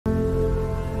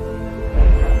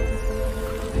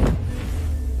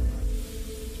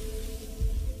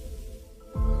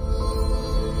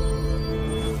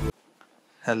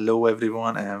Hello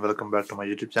everyone and welcome back to my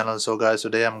YouTube channel. So guys,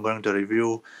 today I'm going to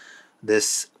review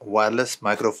this wireless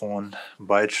microphone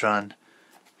Bytron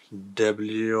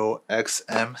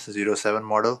WXM07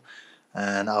 model,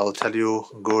 and I'll tell you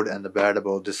good and the bad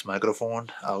about this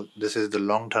microphone. This is the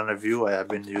long-term review. I have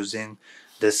been using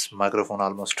this microphone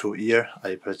almost 2 years.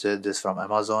 I purchased this from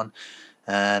Amazon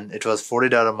and it was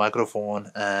 $40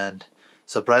 microphone, and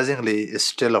surprisingly it's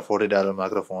still a $40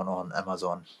 microphone on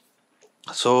Amazon.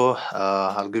 So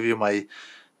I'll give you my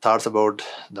thoughts about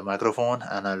the microphone,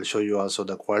 and I'll show you also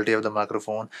the quality of the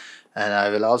microphone, and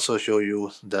I will also show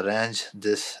you the range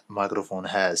this microphone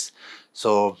has.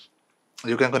 So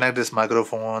you can connect this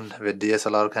microphone with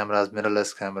DSLR cameras,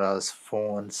 mirrorless cameras,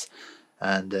 phones,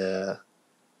 and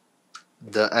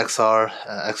the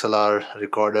XLR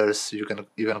recorders. You can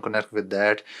even connect with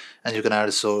that, and you can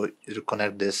also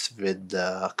connect this with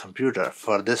the computer.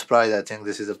 For this price, I think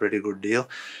this is a pretty good deal.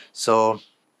 So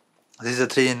this is a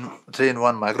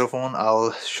 3-in-1 microphone.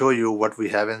 I'll show you what we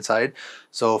have inside.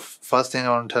 So first thing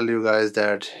I want to tell you guys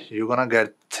that you're gonna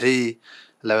get 3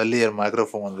 lavalier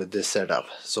microphone with this setup,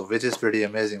 so which is pretty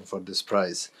amazing for this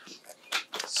price.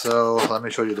 So let me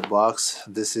show you the box.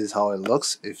 This is how it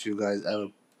looks if you guys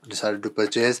ever decided to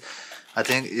purchase. I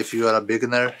think if you are a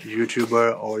beginner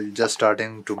YouTuber or you're just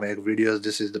starting to make videos,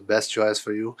 this is the best choice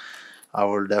for you. I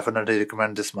will definitely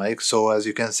recommend this mic. So as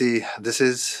you can see, this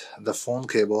is the phone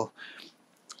cable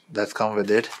that come with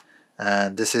it,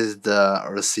 and this is the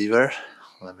receiver.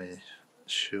 Let me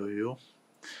show you.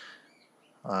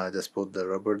 I just put the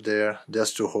rubber there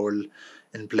just to hold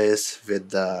in place with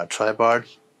the tripod.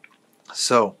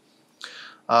 So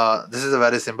this is a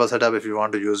very simple setup. If you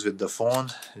want to use with the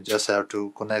phone, you just have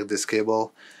to connect this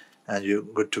cable and you're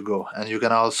good to go. And you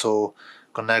can also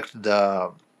connect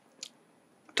the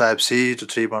Type-C to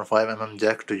 3.5mm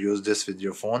jack to use this with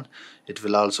your phone. It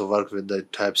will also work with the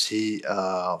Type-C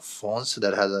phones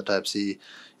that has a Type-C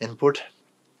input.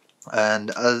 And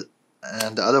the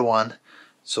other one,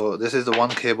 so this is the one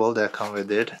cable that come with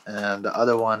it, and the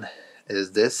other one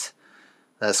is this.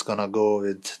 That's gonna go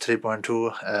with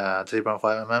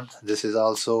 3.5mm. This is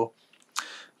also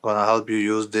gonna help you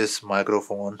use this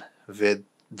microphone with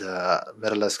the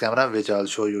mirrorless camera, which I'll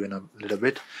show you in a little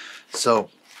bit. So,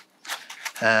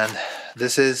 and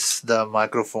this is the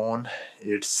microphone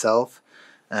itself.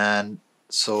 And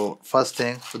so first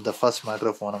thing, the first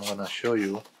microphone I'm gonna show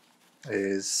you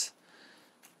is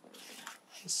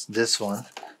this one.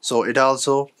 So it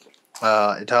also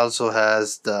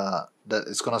has the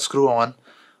it's gonna screw on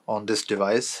this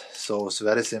device. So it's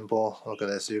very simple. Look at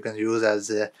this. You can use as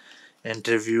a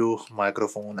interview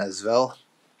microphone as well.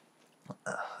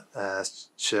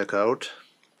 Check out.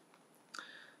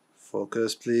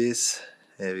 Focus please.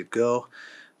 Here we go.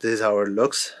 This is how it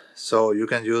looks. So you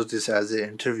can use this as an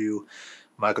interview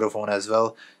microphone as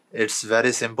well. It's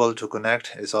very simple to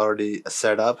connect. It's already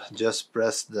set up. Just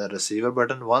press the receiver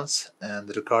button once and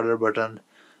the recorder button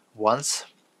once.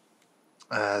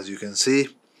 As you can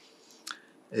see,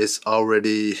 it's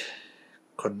already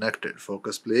connected.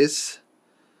 Focus please.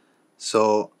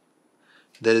 So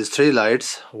there is 3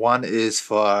 lights. One is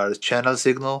for channel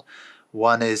signal,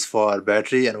 one is for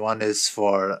battery, and one is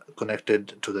for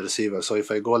connected to the receiver. So if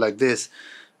I go like this,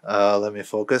 let me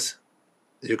focus.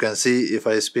 You can see if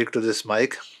I speak to this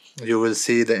mic, you will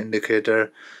see the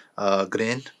indicator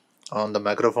green on the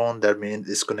microphone. That means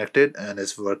it's connected and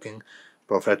it's working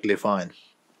perfectly fine.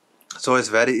 So it's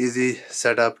very easy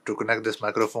setup to connect this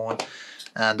microphone.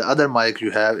 And the other mic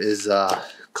you have is a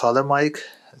collar mic.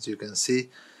 As you can see,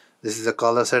 this is a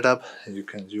collar setup. You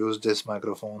can use this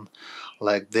microphone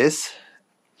like this.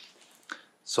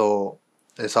 So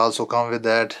it's also come with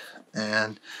that,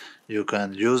 and you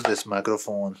can use this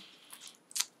microphone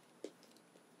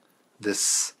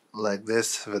like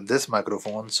this with this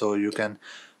microphone. So you can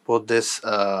put this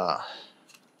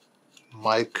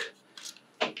mic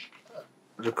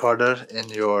recorder in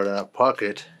your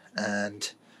pocket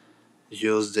and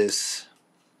use this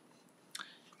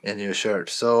in your shirt.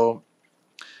 So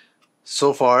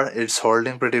far it's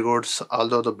holding pretty good,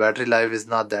 although the battery life is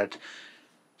not that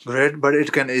great, but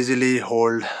it can easily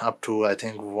hold up to I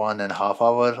think 1.5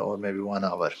 hours or maybe 1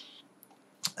 hour.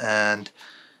 And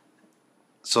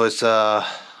so it's a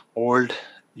old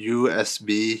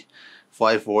USB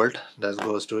 5 volt that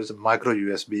goes to, it's a micro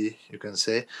USB you can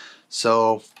say.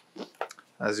 So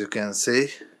as you can see,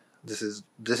 this is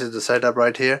the setup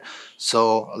right here.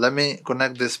 So let me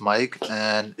connect this mic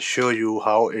and show you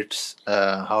how is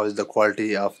the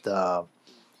quality of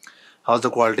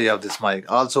this mic.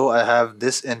 Also I have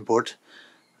this input,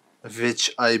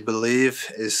 which I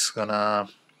believe is gonna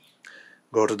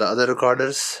go to the other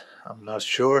recorders. I'm not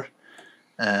sure.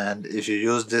 and if you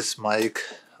use this mic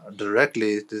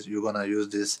directly, you're gonna use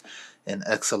this in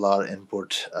XLR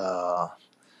input.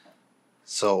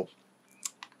 So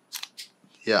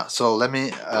yeah, so let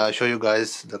me show you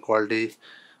guys the quality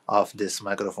of this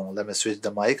microphone. Let me switch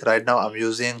the mic. Right now I'm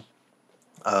using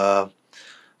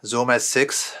Zoom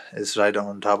H6 is right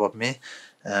on top of me,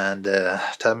 and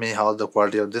tell me how the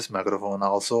quality of this microphone.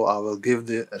 Also, I will give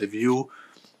the review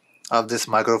of this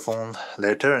microphone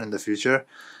later in the future,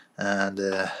 and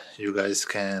you guys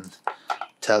can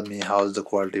tell me how's the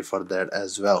quality for that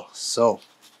as well. So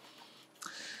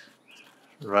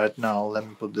right now let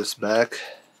me put this back,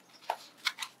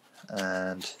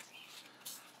 and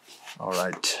all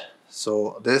right,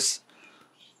 so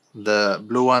the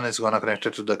blue one is gonna connect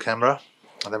it to the camera.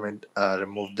 Let me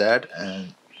remove that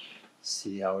and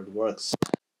see how it works.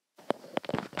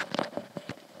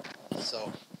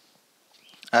 So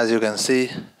as you can see,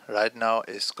 right now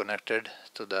is connected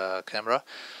to the camera.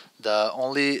 The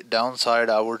only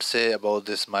downside I would say about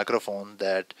this microphone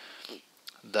that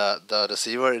the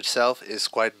receiver itself is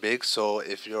quite big, so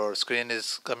if your screen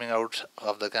is coming out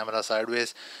of the camera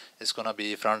sideways, it's gonna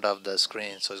be front of the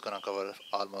screen, so it's gonna cover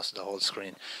almost the whole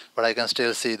screen. But I can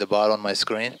still see the bar on my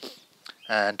screen.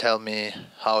 And tell me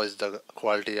how is the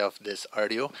quality of this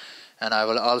audio, and I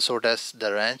will also test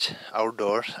the range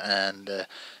outdoor, and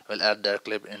will add that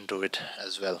clip into it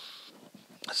as well.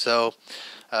 So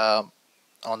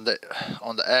on the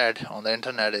ad on the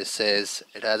internet, it says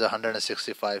it has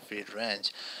 165 feet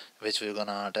range, which we're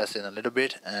gonna test in a little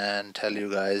bit and tell you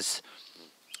guys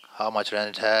how much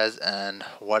range it has and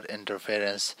what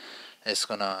interference it's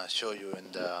gonna show you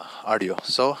in the audio.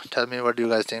 So tell me what you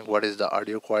guys think. What is the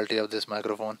audio quality of this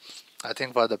microphone? I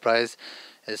think for the price,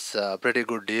 it's a pretty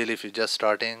good deal. If you're just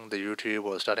starting the YouTube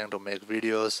or starting to make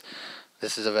videos,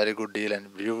 this is a very good deal,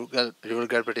 and you will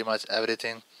get pretty much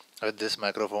everything with this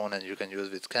microphone, and you can use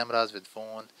with cameras, with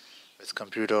phone, with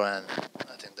computer, and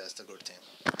I think that's the good thing.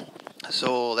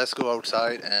 So let's go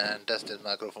outside and test this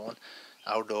microphone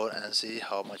outdoor and see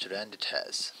how much range it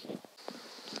has.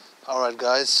 Alright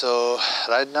guys, so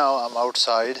right now I'm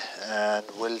outside and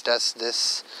we'll test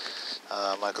this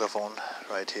microphone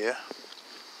right here.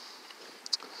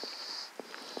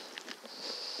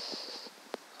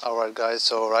 Alright guys,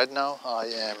 so right now I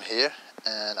am here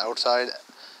and outside.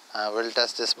 We'll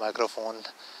test this microphone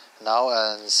now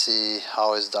and see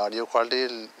how is the audio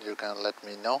quality. You can let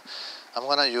me know. I'm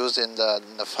gonna use in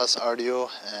the first audio,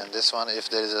 and this one, if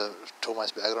there is too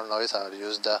much background noise, I'll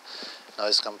use the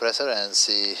noise compressor and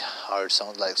see how it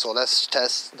sounds like. So let's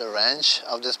test the range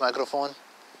of this microphone.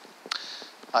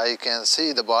 I can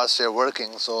see the bars here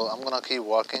working, so I'm gonna keep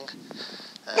walking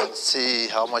and see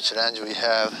how much range we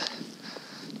have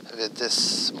with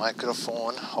this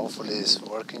microphone. Hopefully it's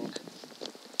working.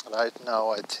 Right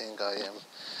now I think I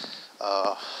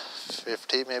am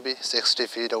 50, maybe 60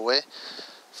 feet away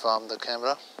from the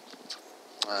camera.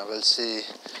 We'll see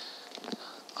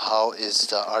how is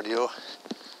the audio.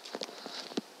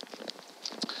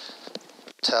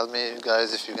 Tell me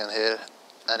guys if you can hear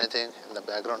anything in the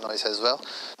background noise as well.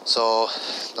 So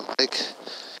the mic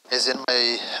is in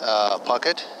my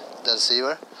pocket, the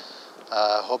receiver.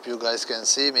 Hope you guys can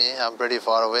see me. I'm pretty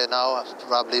far away now,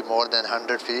 probably more than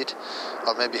 100 feet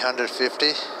or maybe 150.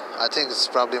 I think it's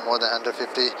probably more than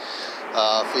 150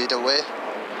 feet away.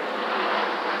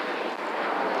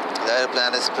 The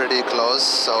airplane is pretty close,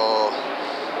 so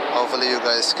hopefully you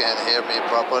guys can hear me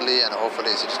properly and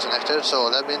hopefully it's connected. So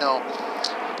let me know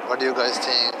what do you guys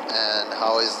think and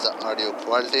how is the audio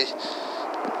quality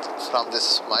from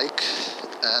this mic.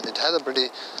 And it has a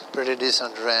pretty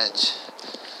decent range.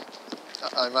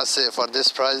 I must say, for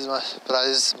this price,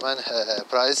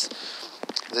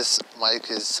 this mic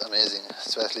is amazing.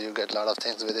 Especially you get a lot of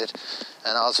things with it.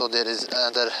 And also there is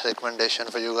another recommendation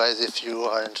for you guys. If you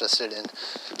are interested in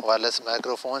wireless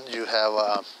microphone, you have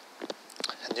a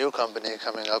new company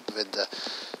coming up with the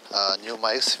new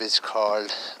mics, which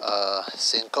called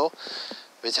Synco,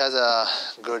 which has a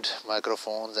good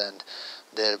microphones, and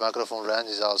their microphone range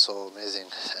is also amazing.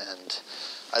 And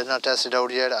I did not test it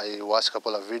out yet. I watched a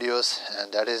couple of videos,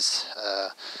 and that is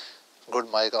a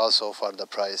good mic also for the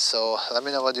price. So let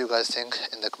me know what you guys think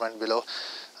in the comment below,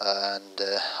 and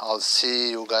I'll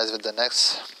see you guys with the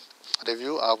next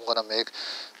review. I'm gonna make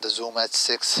the Zoom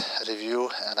H6 review,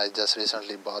 and I just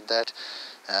recently bought that,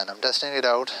 and I'm testing it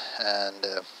out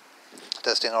and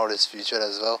testing out its feature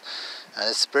as well. And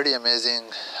it's pretty amazing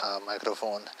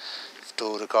microphone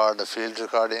to record the field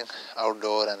recording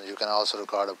outdoor, and you can also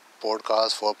record a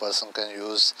podcast. 4-person can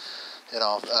use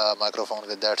microphone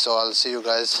with that. So I'll see you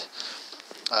guys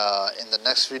in the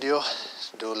next video.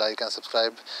 Do like and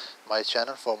subscribe my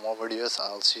channel for more videos.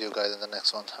 I'll see you guys in the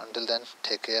next one. Until then,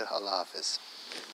 take care. Allah Hafiz.